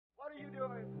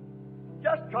doing?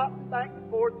 Just trotting back and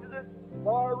forth to the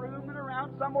barroom and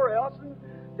around somewhere else and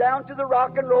down to the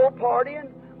rock and roll party and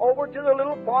over to the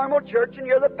little formal church and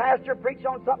hear the pastor preach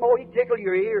on something. Oh, he tickle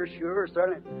your ears, sure,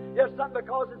 certainly. Just something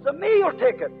because it's a meal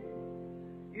ticket.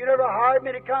 You never hired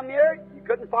me to come here. You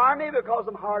couldn't fire me because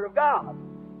I'm hired of God.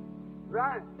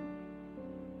 Right.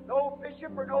 No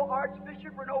bishop or no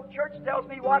archbishop or no church tells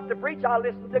me what to preach. I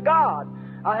listen to God.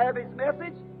 I have His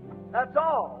message. That's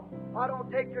all. I don't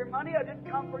take your money. I didn't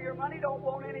come for your money. Don't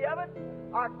want any of it.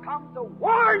 I come to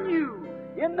warn you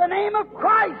in the name of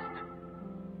Christ.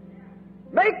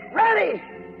 Make ready.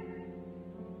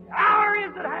 The hour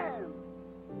is at hand.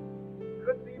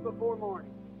 Could be before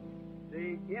morning.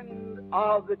 The end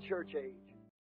of the church age.